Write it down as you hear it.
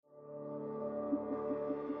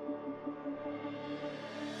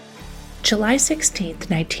July 16th,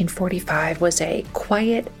 1945 was a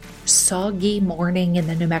quiet, soggy morning in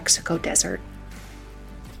the New Mexico desert.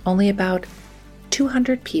 Only about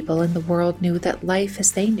 200 people in the world knew that life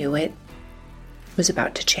as they knew it was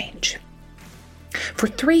about to change. For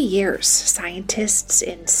 3 years, scientists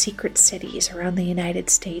in secret cities around the United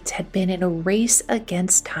States had been in a race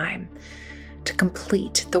against time to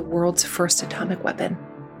complete the world's first atomic weapon.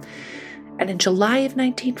 And in July of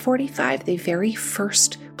 1945, the very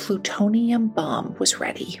first plutonium bomb was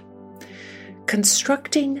ready.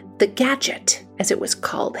 Constructing the gadget, as it was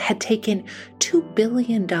called, had taken $2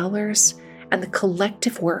 billion and the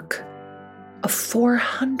collective work of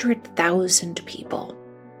 400,000 people.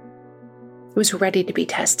 It was ready to be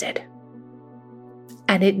tested,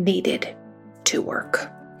 and it needed to work.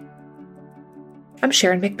 I'm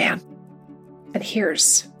Sharon McMahon, and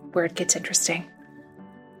here's where it gets interesting.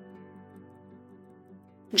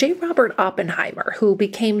 J. Robert Oppenheimer, who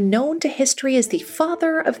became known to history as the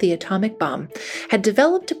father of the atomic bomb, had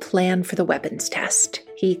developed a plan for the weapons test.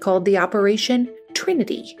 He called the operation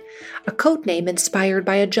Trinity, a codename inspired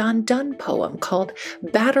by a John Donne poem called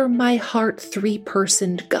Batter My Heart,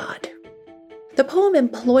 Three-Personed God. The poem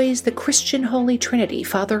employs the Christian Holy Trinity,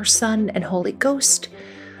 Father, Son, and Holy Ghost,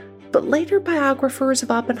 but later biographers of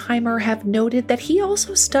Oppenheimer have noted that he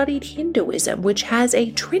also studied Hinduism, which has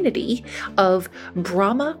a trinity of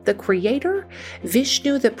Brahma, the creator,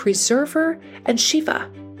 Vishnu, the preserver, and Shiva,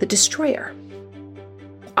 the destroyer.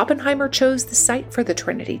 Oppenheimer chose the site for the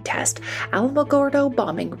Trinity test, Alamogordo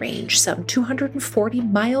Bombing Range, some 240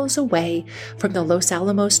 miles away from the Los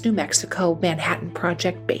Alamos, New Mexico Manhattan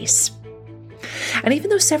Project base. And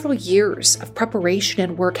even though several years of preparation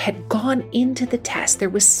and work had gone into the test, there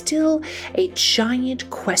was still a giant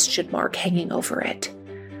question mark hanging over it.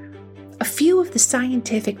 A few of the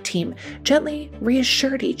scientific team gently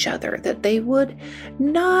reassured each other that they would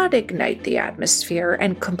not ignite the atmosphere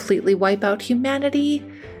and completely wipe out humanity,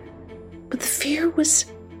 but the fear was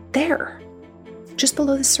there, just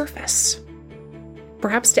below the surface.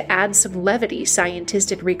 Perhaps to add some levity,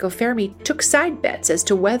 scientist Enrico Fermi took side bets as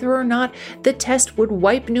to whether or not the test would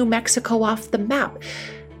wipe New Mexico off the map.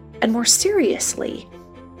 And more seriously,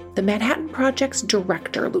 the Manhattan Project's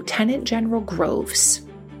director, Lieutenant General Groves,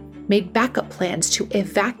 made backup plans to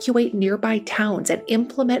evacuate nearby towns and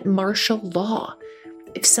implement martial law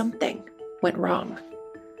if something went wrong.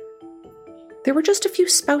 There were just a few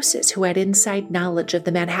spouses who had inside knowledge of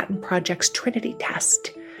the Manhattan Project's Trinity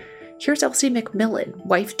test. Here's Elsie McMillan,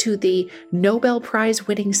 wife to the Nobel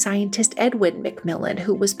Prize-winning scientist Edwin McMillan,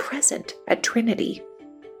 who was present at Trinity.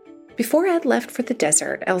 Before Ed left for the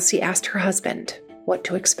desert, Elsie asked her husband what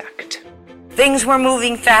to expect. Things were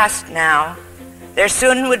moving fast now. There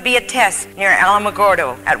soon would be a test near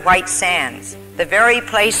Alamogordo at White Sands, the very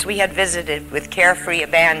place we had visited with carefree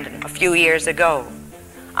abandon a few years ago.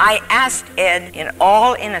 I asked Ed in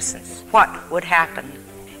all innocence what would happen.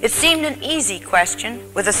 It seemed an easy question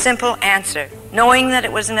with a simple answer. Knowing that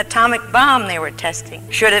it was an atomic bomb they were testing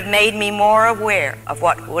should have made me more aware of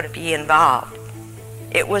what would be involved.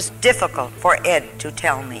 It was difficult for Ed to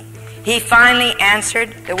tell me. He finally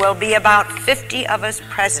answered, there will be about 50 of us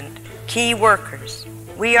present, key workers.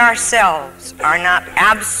 We ourselves are not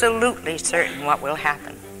absolutely certain what will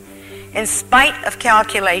happen. In spite of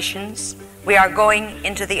calculations, we are going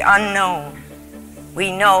into the unknown. We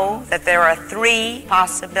know that there are 3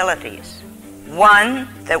 possibilities. One,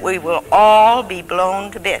 that we will all be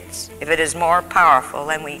blown to bits if it is more powerful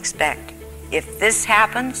than we expect. If this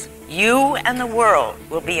happens, you and the world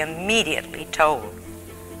will be immediately told.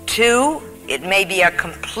 2, it may be a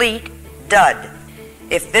complete dud.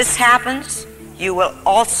 If this happens, you will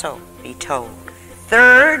also be told.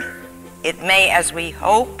 3rd, it may, as we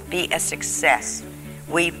hope, be a success.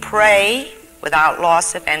 We pray without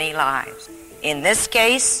loss of any lives. In this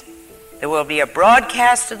case, there will be a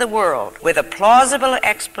broadcast to the world with a plausible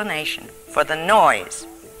explanation for the noise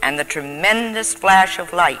and the tremendous flash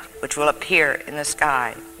of light which will appear in the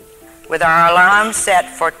sky. With our alarm set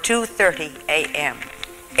for 2:30 a.m.,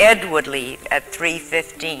 Ed would leave at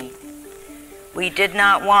 3:15. We did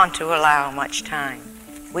not want to allow much time.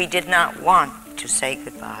 We did not want to say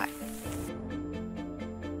goodbye.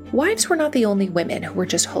 Wives were not the only women who were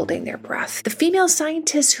just holding their breath. The female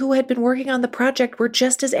scientists who had been working on the project were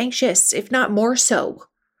just as anxious, if not more so.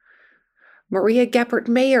 Maria Geppert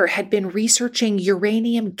Mayer had been researching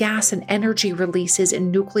uranium gas and energy releases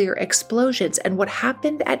in nuclear explosions, and what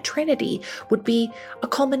happened at Trinity would be a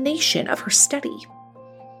culmination of her study.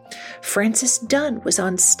 Frances Dunn was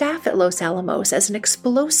on staff at Los Alamos as an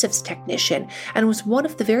explosives technician and was one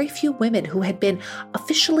of the very few women who had been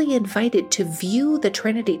officially invited to view the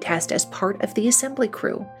Trinity test as part of the assembly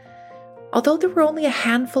crew. Although there were only a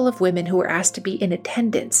handful of women who were asked to be in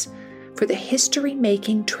attendance for the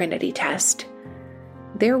history-making Trinity test,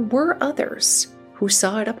 there were others who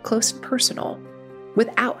saw it up close and personal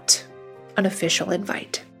without an official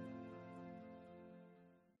invite.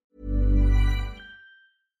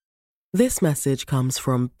 This message comes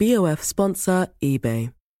from BOF sponsor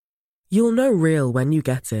eBay. You'll know real when you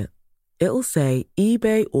get it. It'll say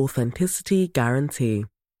eBay Authenticity Guarantee.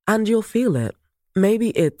 And you'll feel it. Maybe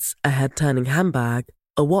it's a head-turning handbag,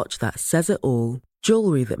 a watch that says it all,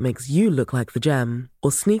 jewelry that makes you look like the gem,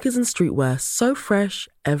 or sneakers and streetwear so fresh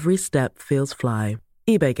every step feels fly.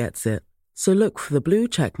 eBay gets it. So look for the blue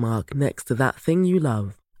check mark next to that thing you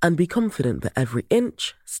love and be confident that every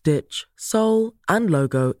inch, stitch, sole, and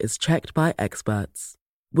logo is checked by experts.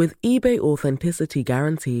 With eBay Authenticity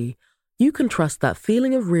Guarantee, you can trust that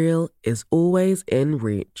feeling of real is always in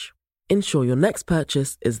reach. Ensure your next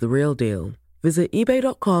purchase is the real deal. Visit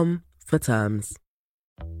eBay.com for terms.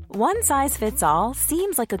 One size fits all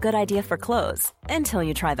seems like a good idea for clothes until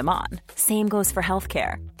you try them on. Same goes for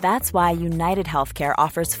healthcare. That's why United Healthcare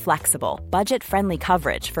offers flexible, budget-friendly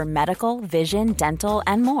coverage for medical, vision, dental,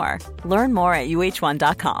 and more. Learn more at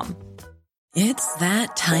uh1.com. It's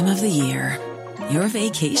that time of the year. Your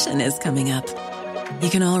vacation is coming up. You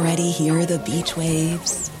can already hear the beach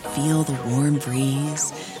waves, feel the warm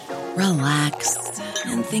breeze, relax,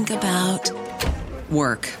 and think about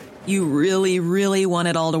work. You really, really want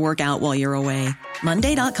it all to work out while you're away.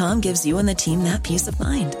 Monday.com gives you and the team that peace of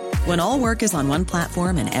mind. When all work is on one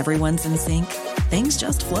platform and everyone's in sync, things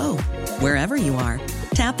just flow. Wherever you are,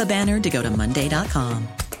 tap the banner to go to Monday.com.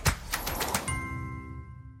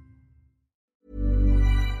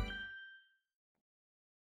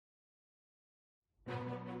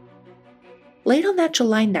 Late on that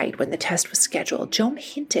July night when the test was scheduled, Joan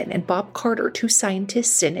Hinton and Bob Carter, two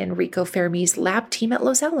scientists in Enrico Fermi's lab team at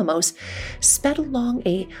Los Alamos, sped along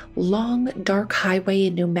a long, dark highway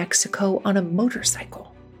in New Mexico on a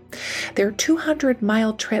motorcycle. Their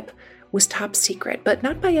 200-mile trip was top secret, but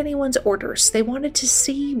not by anyone's orders. They wanted to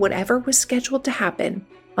see whatever was scheduled to happen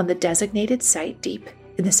on the designated site deep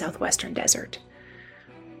in the southwestern desert.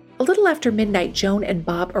 A little after midnight, Joan and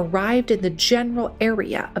Bob arrived in the general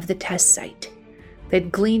area of the test site.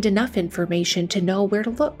 They'd gleaned enough information to know where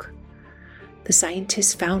to look. The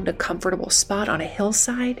scientists found a comfortable spot on a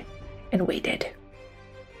hillside and waited.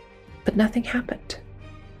 But nothing happened.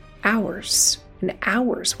 Hours and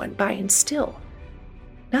hours went by and still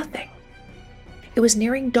nothing. It was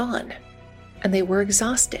nearing dawn, and they were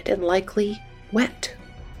exhausted and likely wet.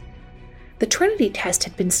 The Trinity test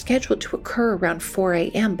had been scheduled to occur around 4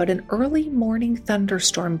 a.m., but an early morning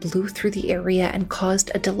thunderstorm blew through the area and caused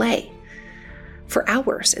a delay. For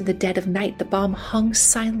hours in the dead of night, the bomb hung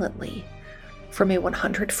silently from a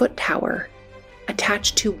 100-foot tower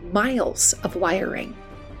attached to miles of wiring,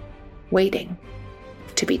 waiting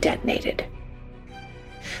to be detonated.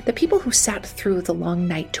 The people who sat through the long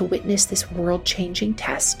night to witness this world-changing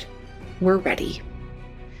test were ready.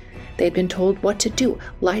 They had been told what to do: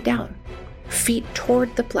 lie down, feet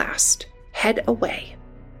toward the blast, head away,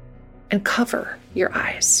 and cover your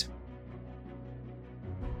eyes.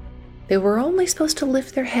 They were only supposed to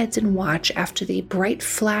lift their heads and watch after the bright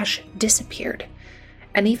flash disappeared,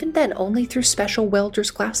 and even then only through special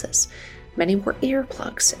welder's glasses. Many wore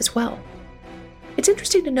earplugs as well. It's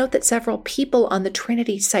interesting to note that several people on the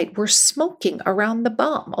Trinity site were smoking around the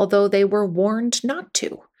bomb, although they were warned not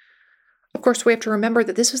to. Of course, we have to remember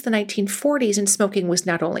that this was the 1940s and smoking was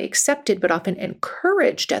not only accepted but often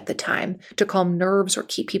encouraged at the time to calm nerves or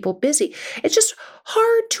keep people busy. It's just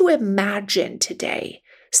hard to imagine today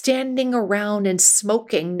standing around and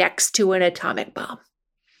smoking next to an atomic bomb.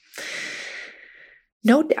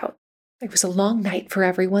 No doubt, it was a long night for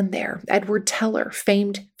everyone there. Edward Teller,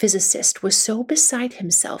 famed physicist, was so beside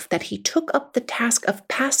himself that he took up the task of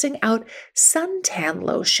passing out suntan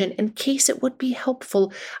lotion in case it would be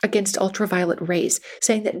helpful against ultraviolet rays,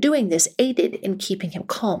 saying that doing this aided in keeping him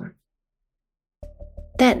calm.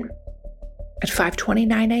 Then, at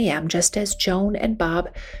 5:29 a.m., just as Joan and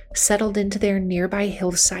Bob settled into their nearby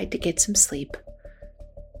hillside to get some sleep,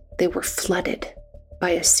 they were flooded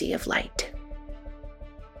by a sea of light.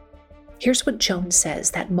 Here's what Joan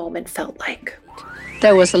says that moment felt like.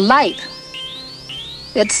 There was a light.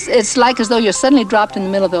 It's like as though you're suddenly dropped in the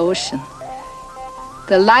middle of the ocean.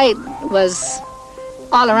 The light was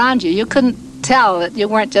all around you. You couldn't tell that you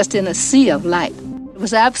weren't just in a sea of light. It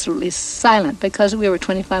was absolutely silent because we were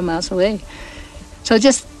 25 miles away. So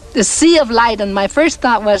just the sea of light, and my first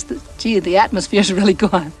thought was, gee, the atmosphere's really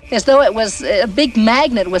gone. As though it was a big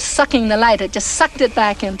magnet was sucking the light. It just sucked it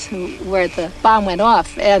back into where the bomb went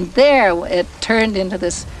off. And there it turned into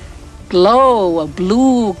this glow, a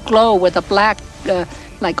blue glow with a black,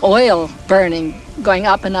 like oil burning, going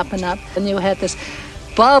up and up and up. And you had this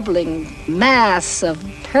bubbling mass of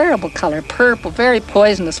terrible color, purple, very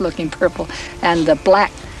poisonous looking purple, and the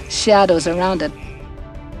black shadows around it.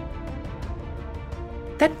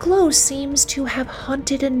 That glow seems to have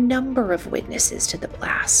haunted a number of witnesses to the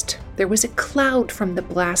blast. There was a cloud from the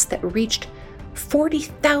blast that reached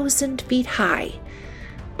 40,000 feet high,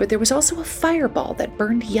 but there was also a fireball that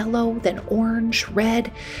burned yellow, then orange,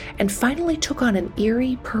 red, and finally took on an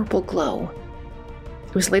eerie purple glow.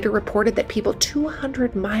 It was later reported that people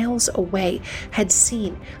 200 miles away had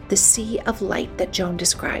seen the sea of light that Joan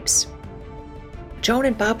describes. Joan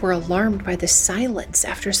and Bob were alarmed by the silence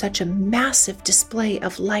after such a massive display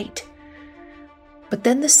of light. But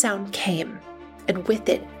then the sound came, and with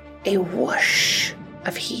it, a whoosh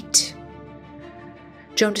of heat.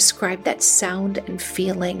 Joan described that sound and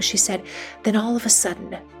feeling. She said, then all of a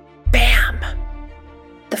sudden, bam!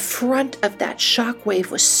 The front of that shock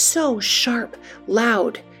wave was so sharp,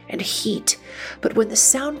 loud, and heat. But when the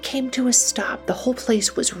sound came to a stop, the whole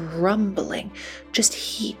place was rumbling, just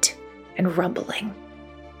heat and rumbling.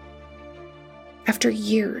 After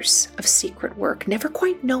years of secret work, never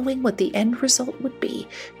quite knowing what the end result would be,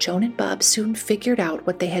 Joan and Bob soon figured out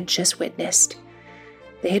what they had just witnessed.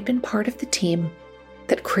 They had been part of the team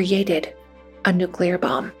that created a nuclear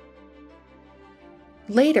bomb.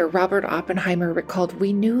 Later, Robert Oppenheimer recalled,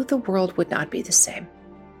 "We knew the world would not be the same.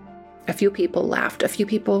 A few people laughed, a few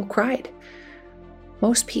people cried.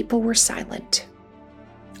 Most people were silent.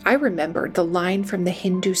 I remembered the line from the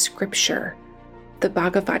Hindu scripture, the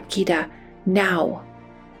Bhagavad Gita, 'Now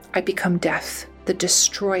I become death, the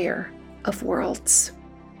destroyer of worlds.'"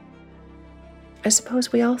 I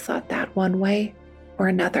suppose we all thought that one way or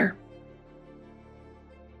another.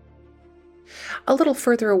 A little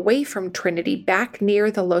further away from Trinity, back near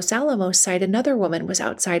the Los Alamos site, another woman was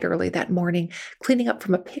outside early that morning, cleaning up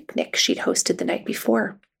from a picnic she'd hosted the night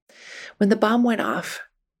before. When the bomb went off,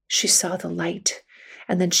 she saw the light,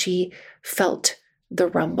 and then she felt the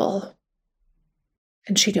rumble.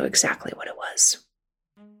 And she knew exactly what it was.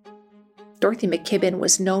 Dorothy McKibben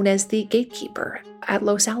was known as the gatekeeper at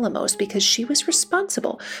Los Alamos because she was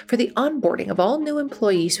responsible for the onboarding of all new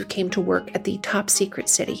employees who came to work at the top secret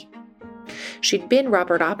city. She'd been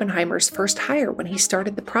Robert Oppenheimer's first hire when he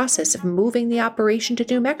started the process of moving the operation to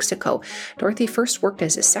New Mexico. Dorothy first worked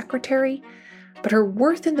as a secretary, but her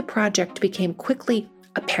worth in the project became quickly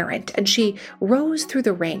apparent, and she rose through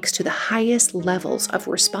the ranks to the highest levels of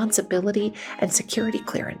responsibility and security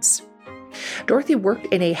clearance. Dorothy worked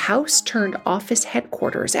in a house-turned-office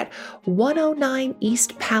headquarters at 109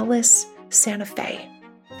 East Palace, Santa Fe.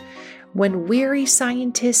 When weary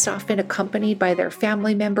scientists, often accompanied by their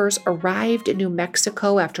family members, arrived in New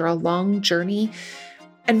Mexico after a long journey,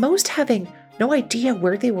 and most having no idea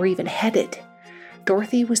where they were even headed,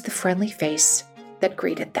 Dorothy was the friendly face that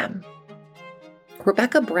greeted them.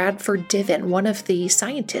 Rebecca Bradford Diven, one of the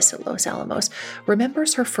scientists at Los Alamos,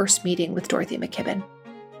 remembers her first meeting with Dorothy McKibben.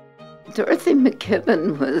 Dorothy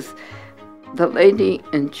McKibben was the lady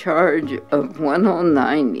in charge of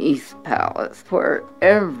 109 East Palace, where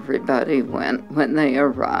everybody went when they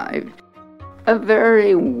arrived. A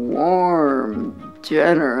very warm,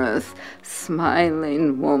 generous,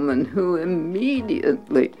 smiling woman who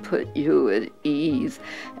immediately put you at ease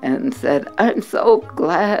and said, "I'm so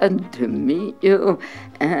glad to meet you,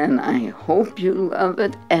 and I hope you love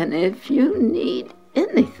it, and if you need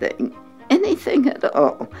anything at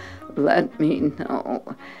all, let me know."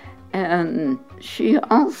 And she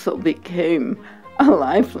also became a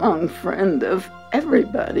lifelong friend of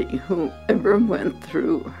everybody who ever went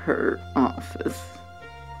through her office.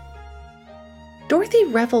 Dorothy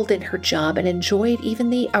reveled in her job and enjoyed even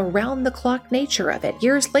the around-the-clock nature of it.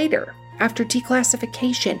 Years later, after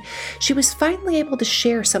declassification, she was finally able to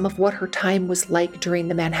share some of what her time was like during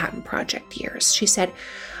the Manhattan Project years. She said,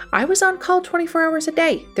 "I was on call 24 hours a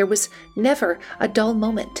day. There was never a dull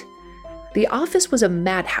moment. The office was a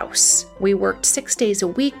madhouse. We worked 6 days a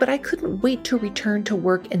week, but I couldn't wait to return to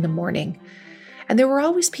work in the morning. And there were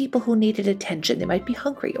always people who needed attention. They might be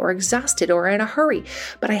hungry or exhausted or in a hurry,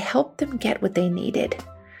 but I helped them get what they needed.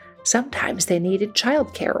 Sometimes they needed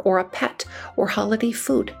childcare or a pet or holiday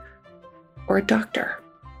food or a doctor."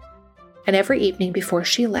 And every evening before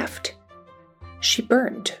she left, she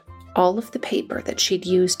burned all of the paper that she'd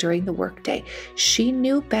used during the workday. She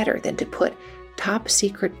knew better than to put top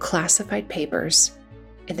secret classified papers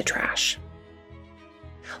in the trash.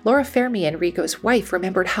 Laura Fermi, Enrico's wife,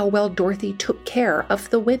 remembered how well Dorothy took care of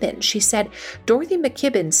the women. She said, "Dorothy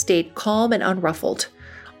McKibben stayed calm and unruffled.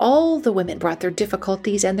 All the women brought their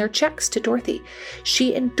difficulties and their checks to Dorothy.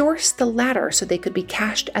 She endorsed the latter so they could be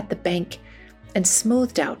cashed at the bank and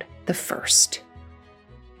smoothed out the first.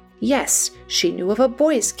 Yes, she knew of a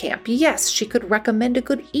boys' camp. Yes, she could recommend a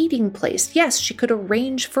good eating place. Yes, she could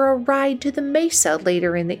arrange for a ride to the Mesa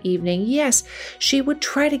later in the evening. Yes, she would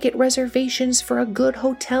try to get reservations for a good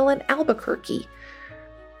hotel in Albuquerque.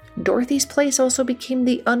 Dorothy's place also became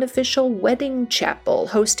the unofficial wedding chapel,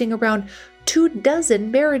 hosting around 24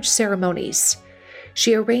 marriage ceremonies.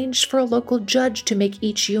 She arranged for a local judge to make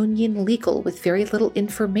each union legal with very little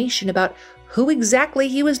information about who exactly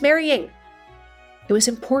he was marrying. It was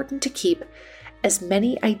important to keep as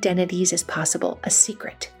many identities as possible a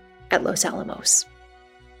secret at Los Alamos.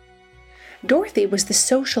 Dorothy was the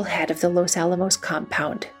social head of the Los Alamos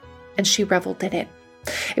compound, and she reveled in it.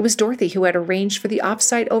 It was Dorothy who had arranged for the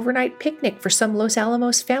off-site overnight picnic for some Los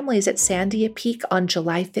Alamos families at Sandia Peak on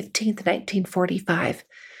July 15, 1945.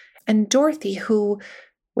 And Dorothy who,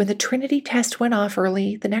 when the Trinity test went off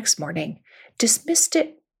early the next morning, dismissed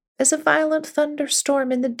it as a violent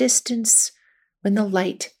thunderstorm in the distance when the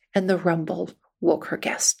light and the rumble woke her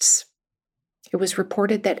guests. It was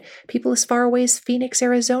reported that people as far away as Phoenix,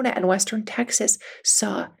 Arizona, and western Texas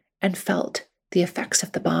saw and felt the effects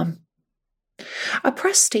of the bomb. A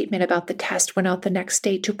press statement about the test went out the next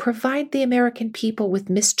day to provide the American people with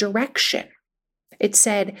misdirection. It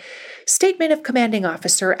said, "Statement of Commanding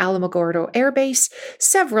Officer, Alamogordo Air Base.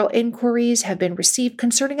 Several inquiries have been received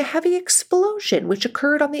concerning a heavy explosion which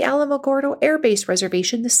occurred on the Alamogordo Air Base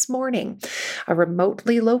reservation this morning. A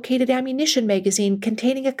remotely located ammunition magazine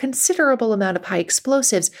containing a considerable amount of high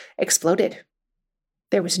explosives exploded.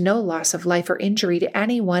 There was no loss of life or injury to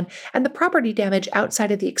anyone, and the property damage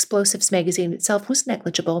outside of the explosives magazine itself was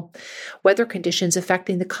negligible. Weather conditions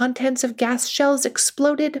affecting the contents of gas shells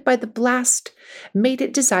exploded by the blast made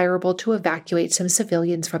it desirable to evacuate some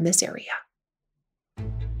civilians from this area."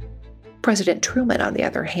 President Truman, on the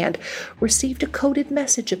other hand, received a coded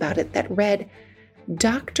message about it that read,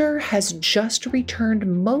 "Doctor has just returned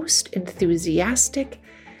most enthusiastic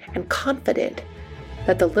and confident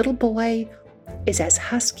that the little boy is as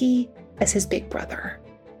husky as his big brother.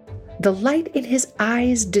 The light in his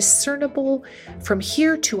eyes discernible from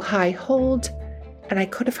here to High Hold, and I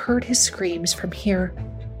could have heard his screams from here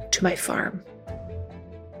to my farm."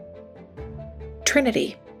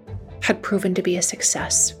 Trinity had proven to be a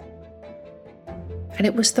success, and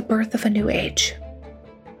it was the birth of a new age,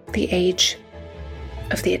 the age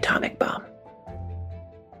of the atomic bomb.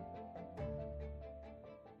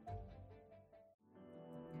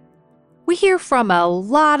 We hear from a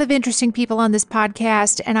lot of interesting people on this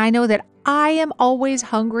podcast, and I know that I am always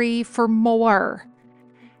hungry for more.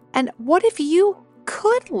 And what if you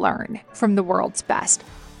could learn from the world's best,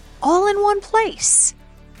 all in one place?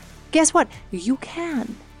 Guess what? You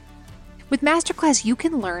can. With Masterclass, you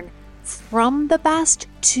can learn from the best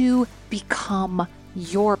to become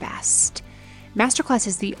your best. Masterclass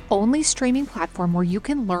is the only streaming platform where you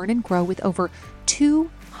can learn and grow with over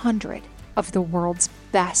 200 of the world's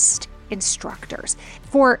best instructors.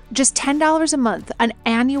 For just $10 a month, an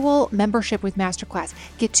annual membership with Masterclass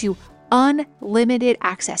gets you unlimited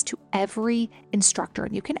access to every instructor.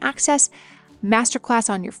 And you can access Masterclass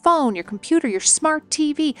on your phone, your computer, your smart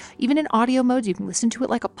TV, even in audio modes. You can listen to it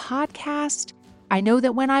like a podcast. I know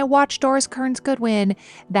that when I watch Doris Kearns Goodwin,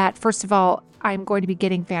 that first of all, I'm going to be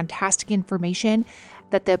getting fantastic information,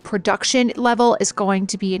 that the production level is going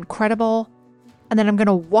to be incredible, and then I'm going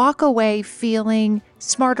to walk away feeling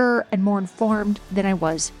smarter and more informed than I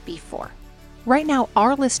was before. Right now,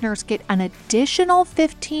 our listeners get an additional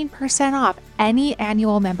 15% off any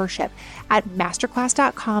annual membership at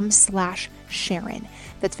masterclass.com/Sharon.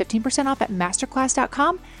 That's 15% off at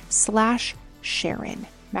masterclass.com/Sharon.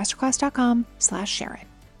 masterclass.com/Sharon.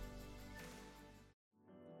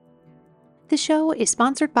 The show is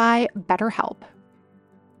sponsored by BetterHelp.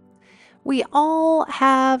 We all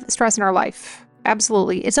have stress in our life.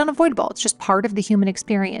 Absolutely. It's unavoidable. It's just part of the human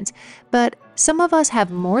experience. But some of us have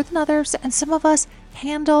more than others, and some of us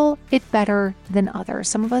handle it better than others.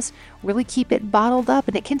 Some of us really keep it bottled up,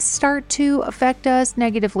 and it can start to affect us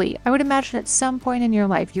negatively. I would imagine at some point in your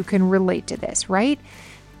life you can relate to this, right?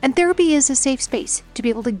 And therapy is a safe space to be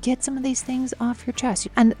able to get some of these things off your chest.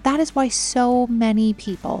 And that is why so many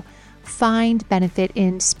people find benefit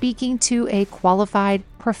in speaking to a qualified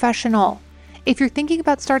professional. If you're thinking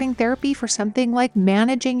about starting therapy for something like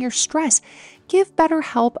managing your stress, give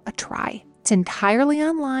BetterHelp a try. It's entirely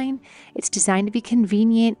online. It's designed to be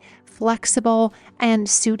convenient, flexible, and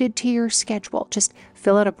suited to your schedule. Just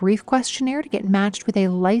fill out a brief questionnaire to get matched with a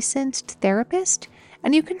licensed therapist,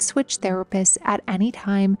 and you can switch therapists at any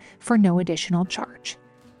time for no additional charge.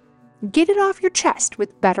 Get it off your chest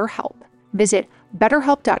with BetterHelp. Visit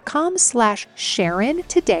BetterHelp.com/Sharon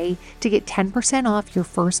today to get 10% off your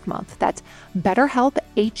first month. That's BetterHelp,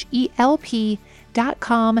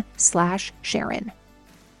 HELP.com/Sharon.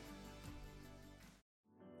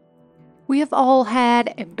 We have all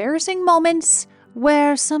had embarrassing moments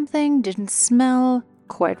where something didn't smell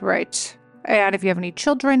quite right. And if you have any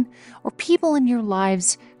children or people in your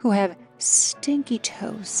lives who have stinky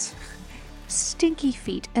toes, stinky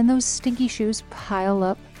feet, and those stinky shoes pile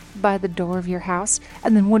up by the door of your house,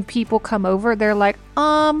 and then when people come over, they're like,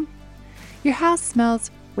 your house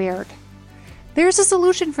smells weird. There's a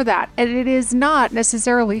solution for that, and it is not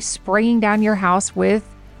necessarily spraying down your house with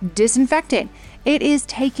disinfectant. It is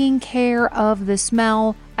taking care of the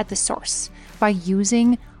smell at the source by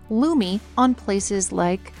using Lumi on places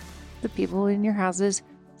like the people in your house's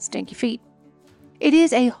stinky feet. It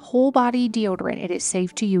is a whole body deodorant. It is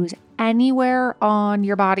safe to use anywhere on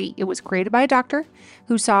your body. It was created by a doctor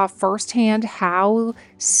who saw firsthand how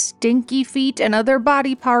stinky feet and other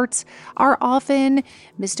body parts are often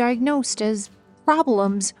misdiagnosed as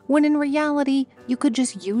problems, when in reality, you could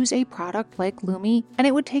just use a product like Lumi and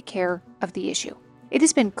it would take care of the issue. It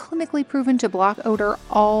has been clinically proven to block odor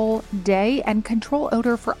all day and control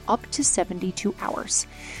odor for up to 72 hours.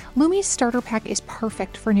 Lumi's starter pack is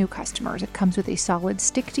perfect for new customers. It comes with a solid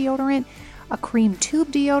stick deodorant, a cream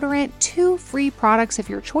tube deodorant, 2 free products of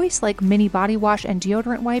your choice like mini body wash and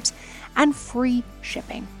deodorant wipes, and free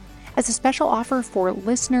shipping. As a special offer for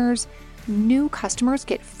listeners, new customers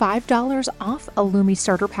get $5 off a Lumi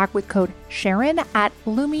starter pack with code Sharon at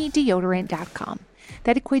LumiDeodorant.com.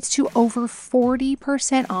 That equates to over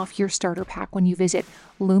 40% off your starter pack when you visit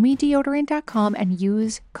LumiDeodorant.com and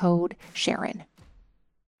use code Sharon.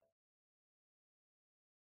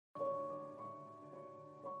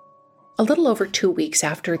 A little over 2 weeks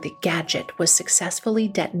after the gadget was successfully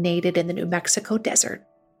detonated in the New Mexico desert,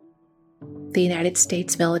 the United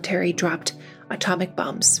States military dropped atomic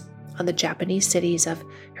bombs on the Japanese cities of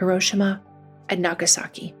Hiroshima and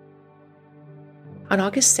Nagasaki. On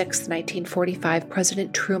August 6, 1945,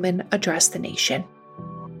 President Truman addressed the nation.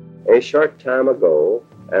 A short time ago,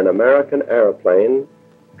 an American airplane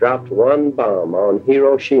dropped one bomb on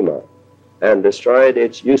Hiroshima and destroyed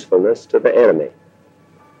its usefulness to the enemy.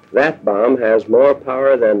 That bomb has more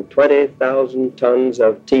power than 20,000 tons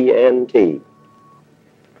of TNT.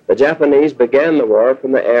 The Japanese began the war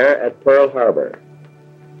from the air at Pearl Harbor.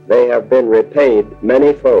 They have been repaid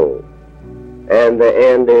many-fold, and the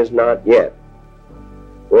end is not yet.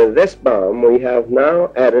 With this bomb, we have now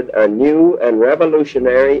added a new and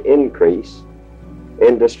revolutionary increase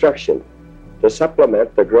in destruction to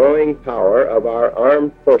supplement the growing power of our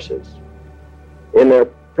armed forces. In their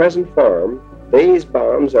present form, these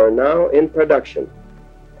bombs are now in production,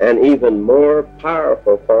 and even more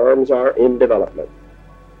powerful forms are in development.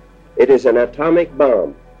 It is an atomic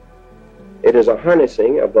bomb. It is a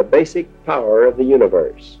harnessing of the basic power of the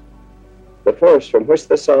universe. The force from which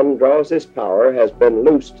the sun draws its power has been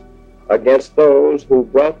loosed against those who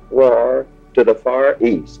brought war to the Far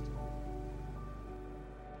East.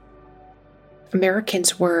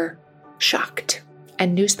 Americans were shocked,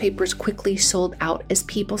 and newspapers quickly sold out as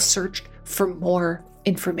people searched for more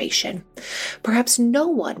information. Perhaps no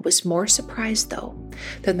one was more surprised, though,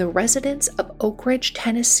 than the residents of Oak Ridge,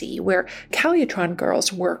 Tennessee, where Caluitron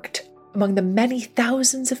girls worked among the many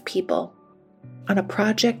thousands of people on a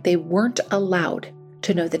project they weren't allowed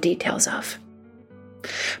to know the details of.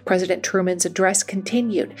 President Truman's address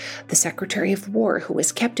continued. The Secretary of War, who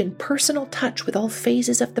was kept in personal touch with all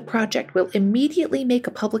phases of the project, will immediately make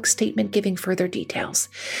a public statement giving further details.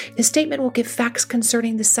 His statement will give facts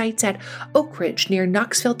concerning the sites at Oak Ridge near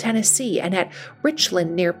Knoxville, Tennessee, and at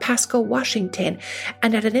Richland near Pasco, Washington,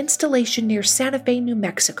 and at an installation near Santa Fe, New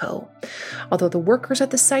Mexico. Although the workers at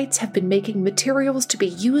the sites have been making materials to be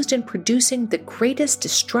used in producing the greatest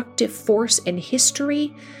destructive force in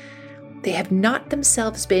history, they have not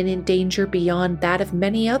themselves been in danger beyond that of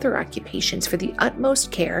many other occupations, for the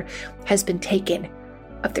utmost care has been taken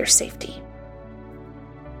of their safety.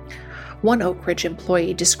 One Oak Ridge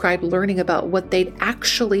employee described learning about what they'd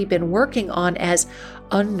actually been working on as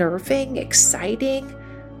unnerving, exciting,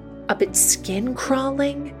 a bit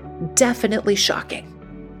skin-crawling, definitely shocking.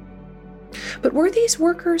 But were these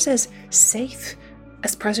workers as safe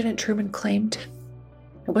as President Truman claimed?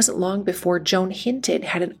 It wasn't long before Joan Hinton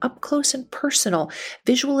had an up-close and personal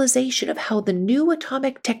visualization of how the new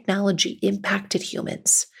atomic technology impacted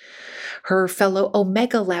humans. Her fellow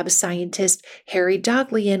Omega Lab scientist, Harry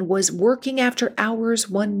Daghlian, was working after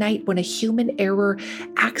hours one night when a human error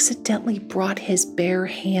accidentally brought his bare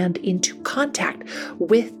hand into contact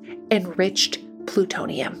with enriched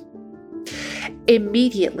plutonium.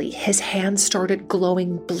 Immediately, his hands started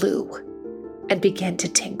glowing blue and began to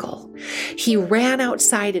tingle. He ran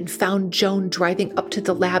outside and found Joan driving up to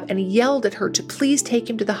the lab and yelled at her to please take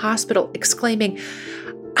him to the hospital, exclaiming,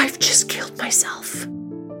 "I've just killed myself."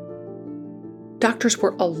 Doctors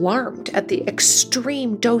were alarmed at the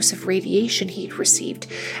extreme dose of radiation he'd received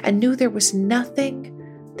and knew there was nothing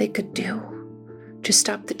they could do to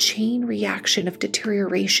stop the chain reaction of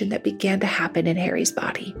deterioration that began to happen in Harry's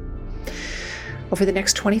body. Over the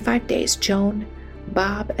next 25 days, Joan,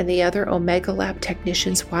 Bob, and the other Omega Lab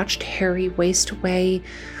technicians watched Harry waste away,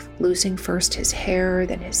 losing first his hair,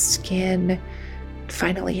 then his skin,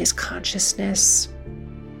 finally his consciousness.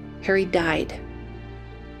 Harry died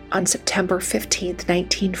on September 15th,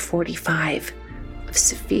 1945, of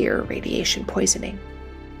severe radiation poisoning.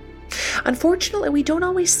 Unfortunately, we don't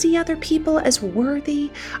always see other people as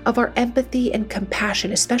worthy of our empathy and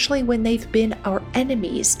compassion, especially when they've been our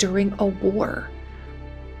enemies during a war.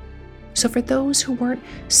 So for those who weren't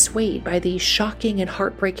swayed by the shocking and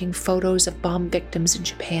heartbreaking photos of bomb victims in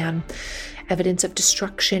Japan, evidence of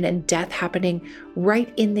destruction and death happening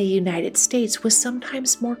right in the United States was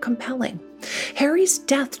sometimes more compelling. Harry's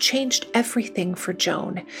death changed everything for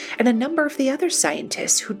Joan and a number of the other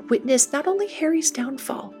scientists who'd witnessed not only Harry's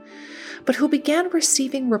downfall, but who began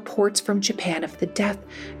receiving reports from Japan of the death,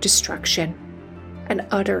 destruction, and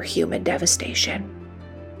utter human devastation.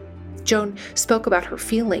 Joan spoke about her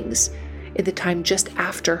feelings in the time just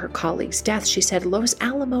after her colleague's death. She said Los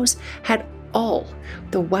Alamos had all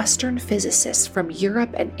the Western physicists from Europe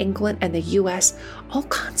and England and the US all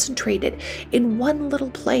concentrated in one little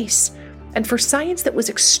place, and for science that was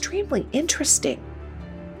extremely interesting.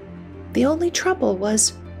 The only trouble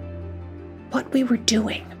was what we were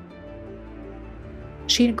doing.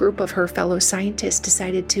 She and a group of her fellow scientists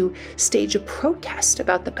decided to stage a protest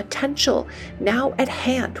about the potential now at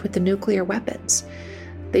hand with the nuclear weapons.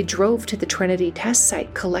 They drove to the Trinity test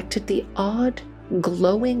site, collected the odd,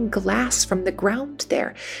 glowing glass from the ground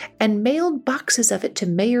there, and mailed boxes of it to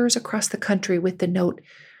mayors across the country with the note,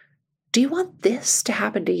 "Do you want this to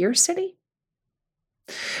happen to your city?"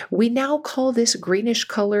 We now call this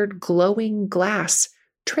greenish-colored glowing glass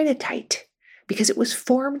trinitite, because it was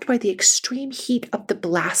formed by the extreme heat of the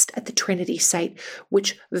blast at the Trinity site,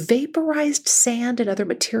 which vaporized sand and other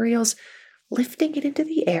materials, lifting it into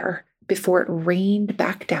the air before it rained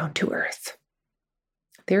back down to Earth.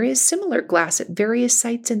 There is similar glass at various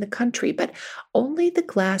sites in the country, but only the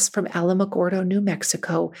glass from Alamogordo, New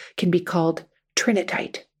Mexico, can be called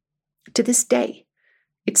trinitite. To this day,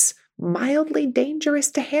 it's mildly dangerous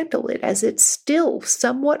to handle it, as it's still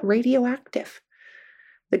somewhat radioactive.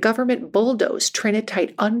 The government bulldozed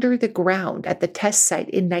trinitite under the ground at the test site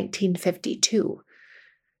in 1952.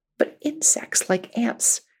 But insects like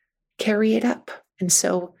ants carry it up, and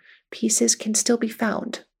so pieces can still be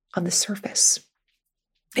found on the surface.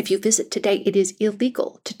 If you visit today, it is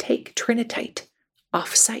illegal to take trinitite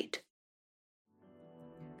off-site.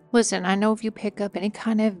 Listen, I know if you pick up any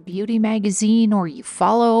kind of beauty magazine or you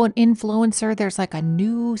follow an influencer, there's like a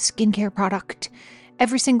new skincare product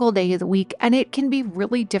every single day of the week, and it can be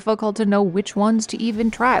really difficult to know which ones to even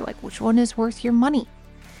try, like which one is worth your money.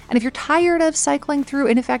 And if you're tired of cycling through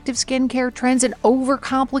ineffective skincare trends and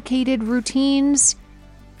overcomplicated routines,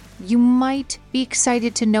 you might be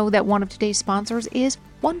excited to know that one of today's sponsors is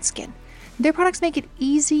OneSkin. Their products make it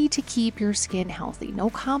easy to keep your skin healthy. No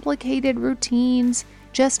complicated routines,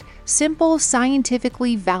 just simple,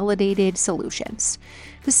 scientifically validated solutions.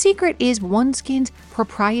 The secret is OneSkin's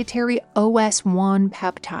proprietary OS1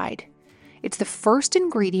 peptide. It's the first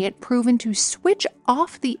ingredient proven to switch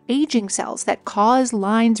off the aging cells that cause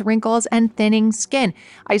lines, wrinkles, and thinning skin.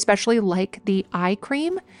 I especially like the eye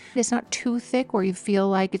cream. It's not too thick where you feel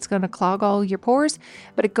like it's going to clog all your pores,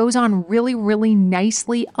 but it goes on really, really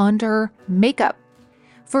nicely under makeup.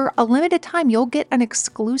 For a limited time, you'll get an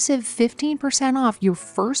exclusive 15% off your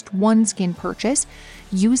first OneSkin purchase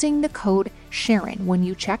using the code Sharon when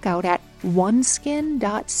you check out at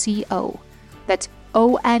oneskin.co. That's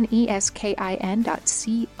oneskin.co.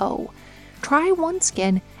 Try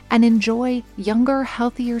OneSkin and enjoy younger,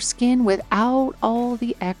 healthier skin without all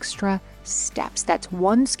the extra steps. That's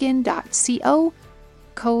oneskin.co,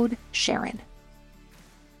 code Sharon.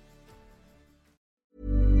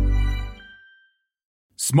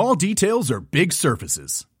 Small details are big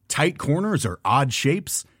surfaces. Tight corners are odd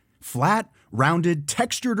shapes. Flat, rounded,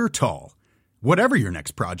 textured, or tall. Whatever your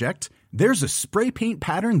next project, there's a spray paint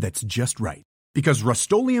pattern that's just right. Because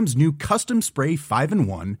Rust-Oleum's new Custom Spray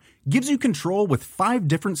 5-in-1 gives you control with 5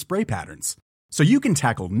 different spray patterns. So you can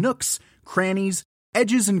tackle nooks, crannies,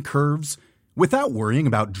 edges, and curves without worrying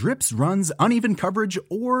about drips, runs, uneven coverage,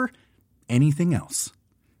 or anything else.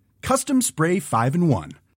 Custom Spray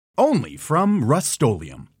 5-in-1. Only from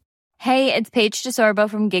Rust-Oleum. Hey, it's Paige DeSorbo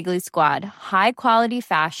from Giggly Squad. High quality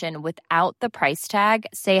fashion without the price tag.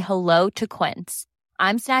 Say hello to Quince.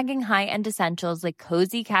 I'm snagging high-end essentials like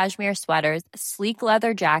cozy cashmere sweaters, sleek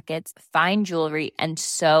leather jackets, fine jewelry, and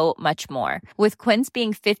so much more. With Quince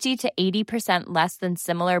being 50 to 80% less than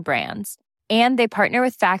similar brands. And they partner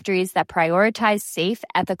with factories that prioritize safe,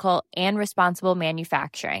 ethical, and responsible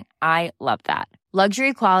manufacturing. I love that.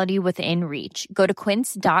 Luxury quality within reach. Go to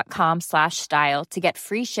quince.com/style to get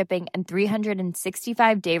free shipping and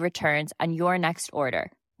 365-day returns on your next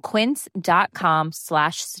order.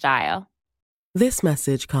 Quince.com/style. This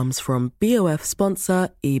message comes from BOF sponsor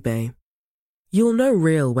eBay. You'll know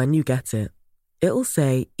real when you get it. It'll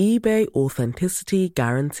say eBay Authenticity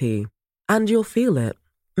Guarantee. And you'll feel it.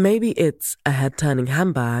 Maybe it's a head-turning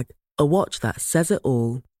handbag, a watch that says it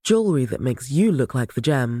all, jewelry that makes you look like the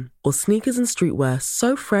gem, or sneakers and streetwear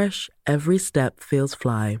so fresh every step feels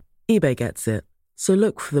fly. eBay gets it. So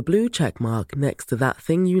look for the blue check mark next to that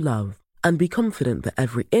thing you love and be confident that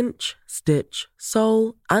every inch, stitch,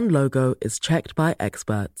 sole, and logo is checked by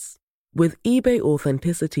experts. With eBay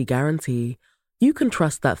Authenticity Guarantee, you can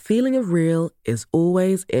trust that feeling of real is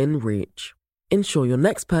always in reach. Ensure your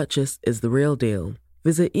next purchase is the real deal.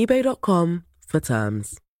 Visit ebay.com for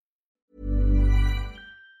terms.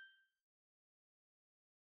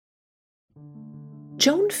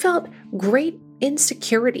 Joan felt great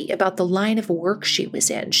insecurity about the line of work she was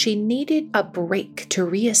in. She needed a break to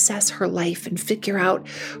reassess her life and figure out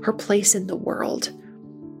her place in the world.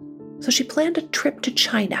 So she planned a trip to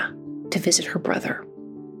China to visit her brother.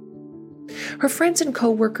 Her friends and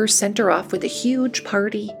co-workers sent her off with a huge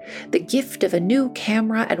party, the gift of a new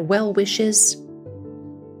camera and well wishes.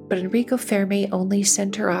 But Enrico Fermi only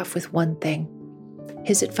sent her off with one thing,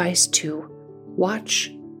 his advice to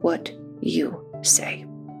watch what you say.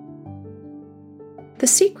 The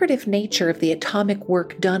secretive nature of the atomic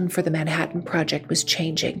work done for the Manhattan Project was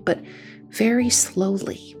changing, but very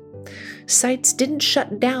slowly. Sites didn't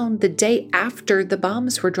shut down the day after the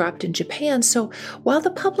bombs were dropped in Japan, so while the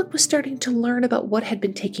public was starting to learn about what had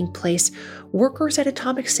been taking place, workers at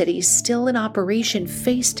atomic cities still in operation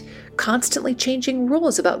faced constantly changing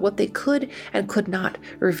rules about what they could and could not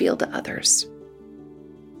reveal to others.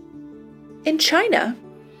 In China,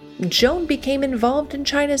 Joan became involved in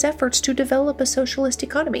China's efforts to develop a socialist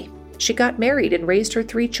economy. She got married and raised her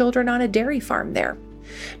 3 children on a dairy farm there.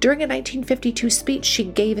 During a 1952 speech she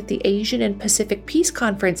gave at the Asian and Pacific Peace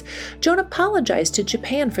Conference, Joan apologized to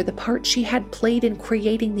Japan for the part she had played in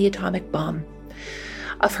creating the atomic bomb.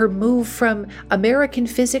 Of her move from American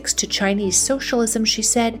physics to Chinese socialism, she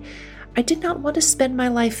said, "I did not want to spend my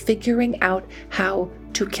life figuring out how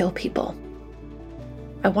to kill people.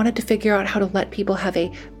 I wanted to figure out how to let people have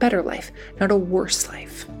a better life, not a worse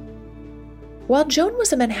life." While Joan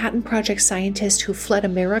was a Manhattan Project scientist who fled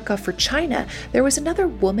America for China, there was another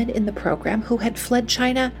woman in the program who had fled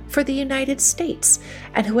China for the United States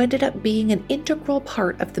and who ended up being an integral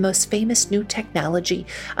part of the most famous new technology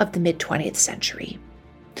of the mid-20th century.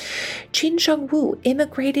 Qin Zhengwu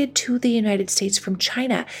immigrated to the United States from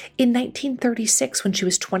China in 1936 when she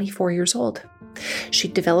was 24 years old. She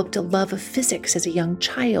developed a love of physics as a young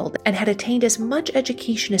child and had attained as much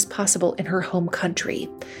education as possible in her home country.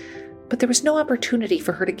 But there was no opportunity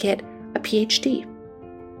for her to get a PhD.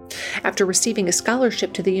 After receiving a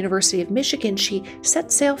scholarship to the University of Michigan, she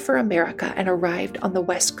set sail for America and arrived on the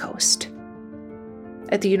West Coast.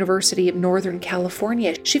 At the University of Northern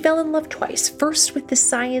California, she fell in love twice, first with the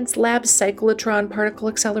science lab cyclotron particle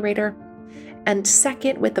accelerator, and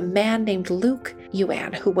second with a man named Luke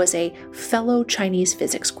Yuan, who was a fellow Chinese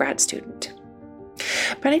physics grad student.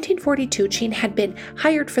 By 1942, Qin had been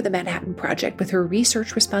hired for the Manhattan Project with her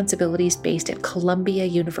research responsibilities based at Columbia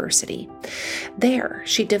University. There,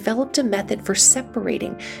 she developed a method for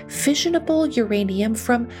separating fissionable uranium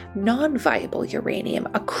from non-viable uranium,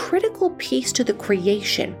 a critical piece to the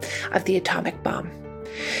creation of the atomic bomb.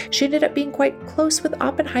 She ended up being quite close with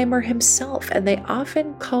Oppenheimer himself, and they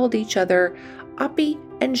often called each other Oppie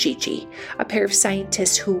and Gigi, a pair of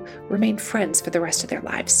scientists who remained friends for the rest of their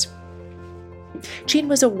lives. Qin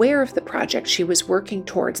was aware of the project she was working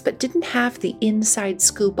towards, but didn't have the inside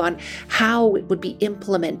scoop on how it would be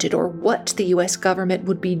implemented or what the US government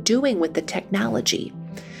would be doing with the technology.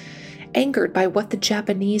 Angered by what the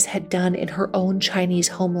Japanese had done in her own Chinese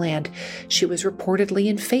homeland, she was reportedly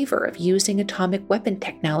in favor of using atomic weapon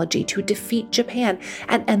technology to defeat Japan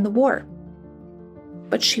and end the war.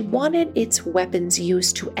 But she wanted its weapons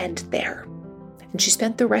use to end there. And she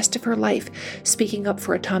spent the rest of her life speaking up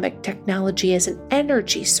for atomic technology as an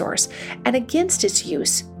energy source and against its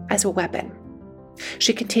use as a weapon.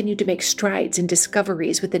 She continued to make strides in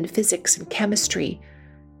discoveries within physics and chemistry,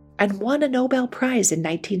 and won a Nobel Prize in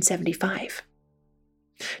 1975.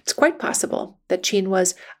 It's quite possible that Jean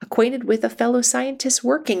was acquainted with a fellow scientist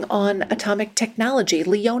working on atomic technology,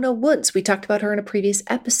 Leona Woods. We talked about her in a previous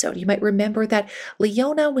episode. You might remember that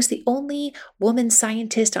Leona was the only woman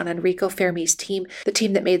scientist on Enrico Fermi's team, the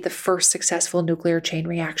team that made the first successful nuclear chain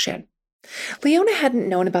reaction. Leona hadn't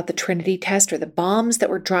known about the Trinity test or the bombs that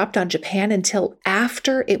were dropped on Japan until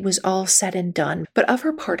after it was all said and done. But of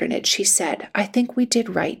her part in it, she said, "I think we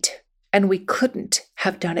did right, and we couldn't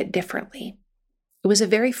have done it differently. It was a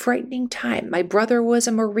very frightening time. My brother was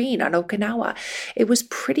a Marine on Okinawa. It was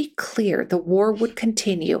pretty clear the war would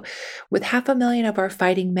continue, with 500,000 of our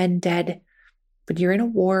fighting men dead. But you're in a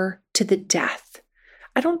war to the death.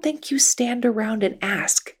 I don't think you stand around and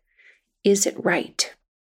ask, is it right?"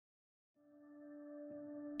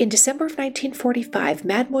 In December of 1945,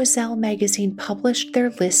 Mademoiselle magazine published their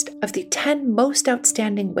list of the 10 most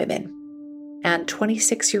outstanding women, and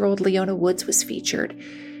 26-year-old Leona Woods was featured,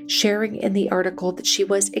 sharing in the article that she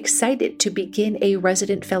was excited to begin a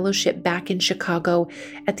resident fellowship back in Chicago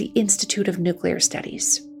at the Institute of Nuclear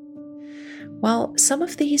Studies. While some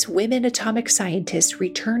of these women atomic scientists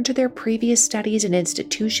returned to their previous studies in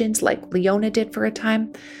institutions like Leona did for a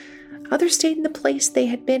time, others stayed in the place they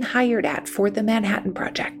had been hired at for the Manhattan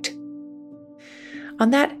Project. On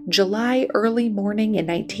that July early morning in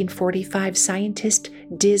 1945, scientist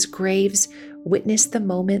Diz Graves witnessed the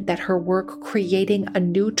moment that her work creating a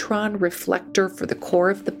neutron reflector for the core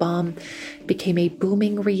of the bomb became a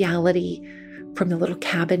booming reality from the little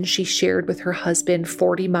cabin she shared with her husband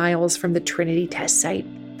 40 miles from the Trinity test site.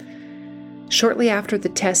 Shortly after the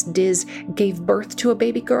test, Diz gave birth to a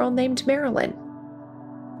baby girl named Marilyn.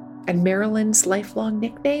 And Marilyn's lifelong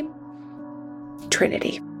nickname?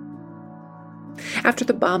 Trinity. After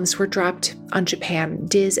the bombs were dropped on Japan,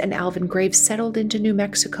 Diz and Alvin Graves settled into New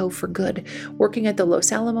Mexico for good, working at the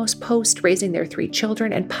Los Alamos Post, raising their 3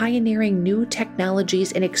 children, and pioneering new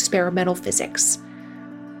technologies in experimental physics.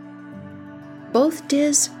 Both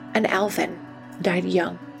Diz and Alvin died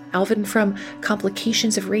young. Alvin from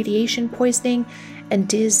complications of radiation poisoning, and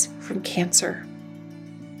Diz from cancer.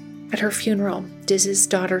 At her funeral, Diz's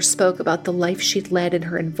daughter spoke about the life she'd led and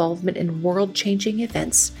her involvement in world-changing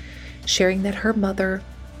events, sharing that her mother,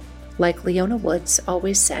 like Leona Woods,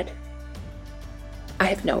 always said, "I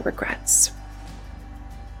have no regrets."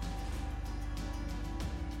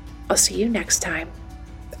 I'll see you next time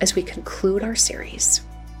as we conclude our series.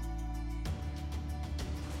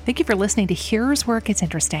 Thank you for listening to Here's Where It Gets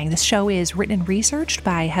Interesting. This show is written and researched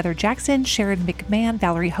by Heather Jackson, Sharon McMahon,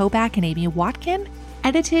 Valerie Hoback, and Amy Watkin.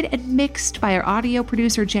 Edited and mixed by our audio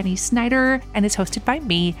producer, Jenny Snyder, and is hosted by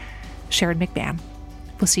me, Sharon McMahon.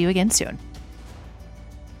 We'll see you again soon.